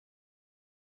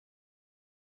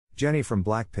Jennie from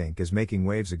BLACKPINK is making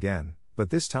waves again, but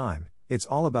this time, it's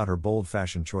all about her bold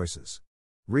fashion choices.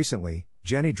 Recently,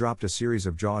 Jennie dropped a series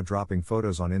of jaw-dropping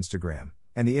photos on Instagram,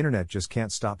 and the internet just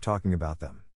can't stop talking about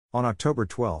them. On October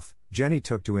 12, Jennie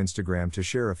took to Instagram to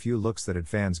share a few looks that had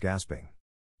fans gasping.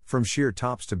 From sheer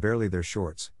tops to barely their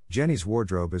shorts, Jennie's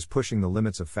wardrobe is pushing the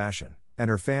limits of fashion, and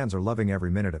her fans are loving every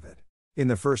minute of it. In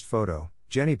the first photo,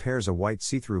 Jennie pairs a white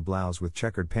see-through blouse with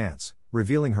checkered pants,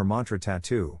 revealing her mantra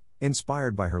tattoo,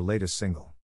 inspired by her latest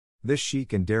single. This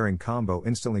chic and daring combo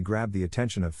instantly grabbed the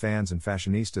attention of fans and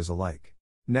fashionistas alike.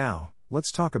 Now,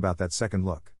 let's talk about that second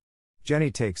look.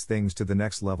 Jennie takes things to the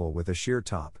next level with a sheer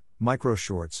top, micro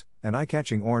shorts, and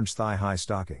eye-catching orange thigh-high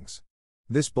stockings.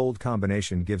 This bold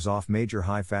combination gives off major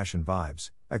high-fashion vibes,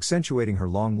 accentuating her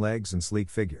long legs and sleek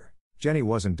figure. Jennie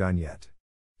wasn't done yet.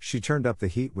 She turned up the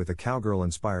heat with a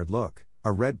cowgirl-inspired look,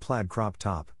 a red plaid crop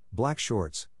top, black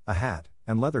shorts, a hat,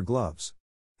 and leather gloves.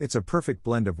 It's a perfect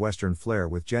blend of Western flair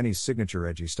with Jennie's signature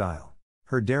edgy style.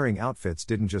 Her daring outfits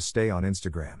didn't just stay on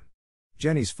Instagram.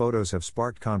 Jennie's photos have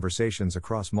sparked conversations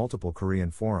across multiple Korean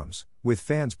forums, with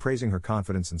fans praising her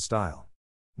confidence and style.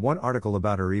 One article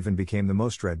about her even became the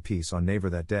most read piece on Naver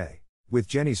that day. With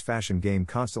Jennie's fashion game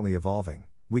constantly evolving,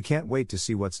 we can't wait to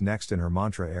see what's next in her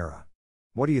mantra era.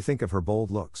 What do you think of her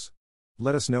bold looks?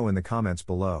 Let us know in the comments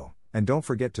below, and don't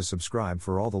forget to subscribe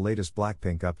for all the latest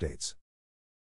BLACKPINK updates.